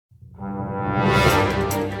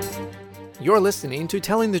You're listening to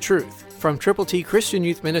Telling the Truth from Triple T Christian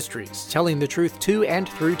Youth Ministries, telling the truth to and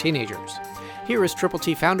through teenagers. Here is Triple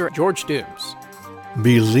T founder George Dooms.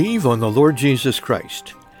 Believe on the Lord Jesus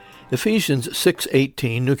Christ. Ephesians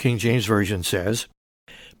 6:18, New King James Version says,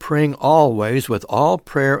 praying always with all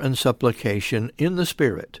prayer and supplication in the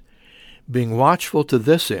Spirit, being watchful to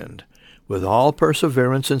this end, with all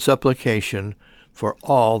perseverance and supplication for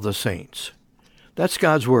all the saints. That's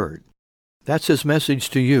God's Word. That's His message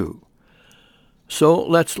to you. So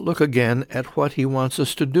let's look again at what He wants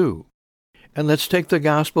us to do. And let's take the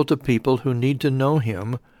gospel to people who need to know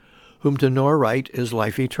Him, whom to know aright is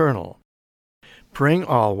life eternal. Praying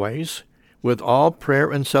always, with all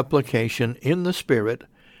prayer and supplication in the Spirit,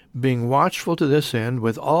 being watchful to this end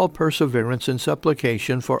with all perseverance and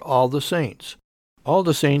supplication for all the saints. All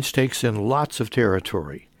the saints takes in lots of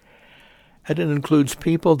territory. And it includes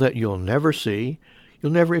people that you'll never see,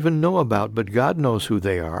 you'll never even know about, but God knows who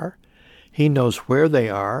they are. He knows where they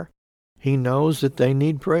are. He knows that they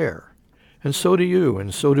need prayer. And so do you,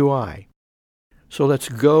 and so do I. So let's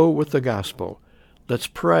go with the gospel. Let's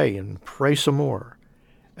pray and pray some more.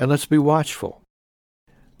 And let's be watchful.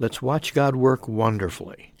 Let's watch God work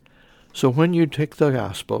wonderfully. So when you take the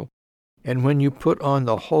gospel, and when you put on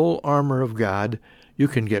the whole armor of God, you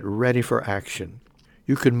can get ready for action.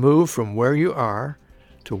 You can move from where you are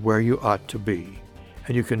to where you ought to be.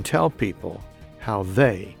 And you can tell people how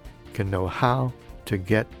they can know how to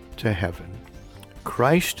get to heaven.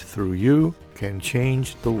 Christ, through you, can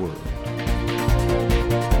change the world.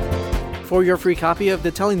 For your free copy of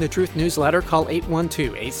the Telling the Truth newsletter, call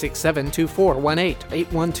 812-867-2418,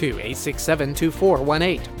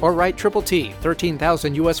 812-867-2418, or write Triple T,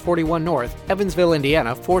 13,000 U.S. 41 North, Evansville,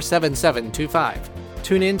 Indiana, 47725.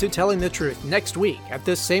 Tune in to Telling the Truth next week at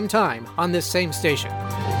this same time on this same station.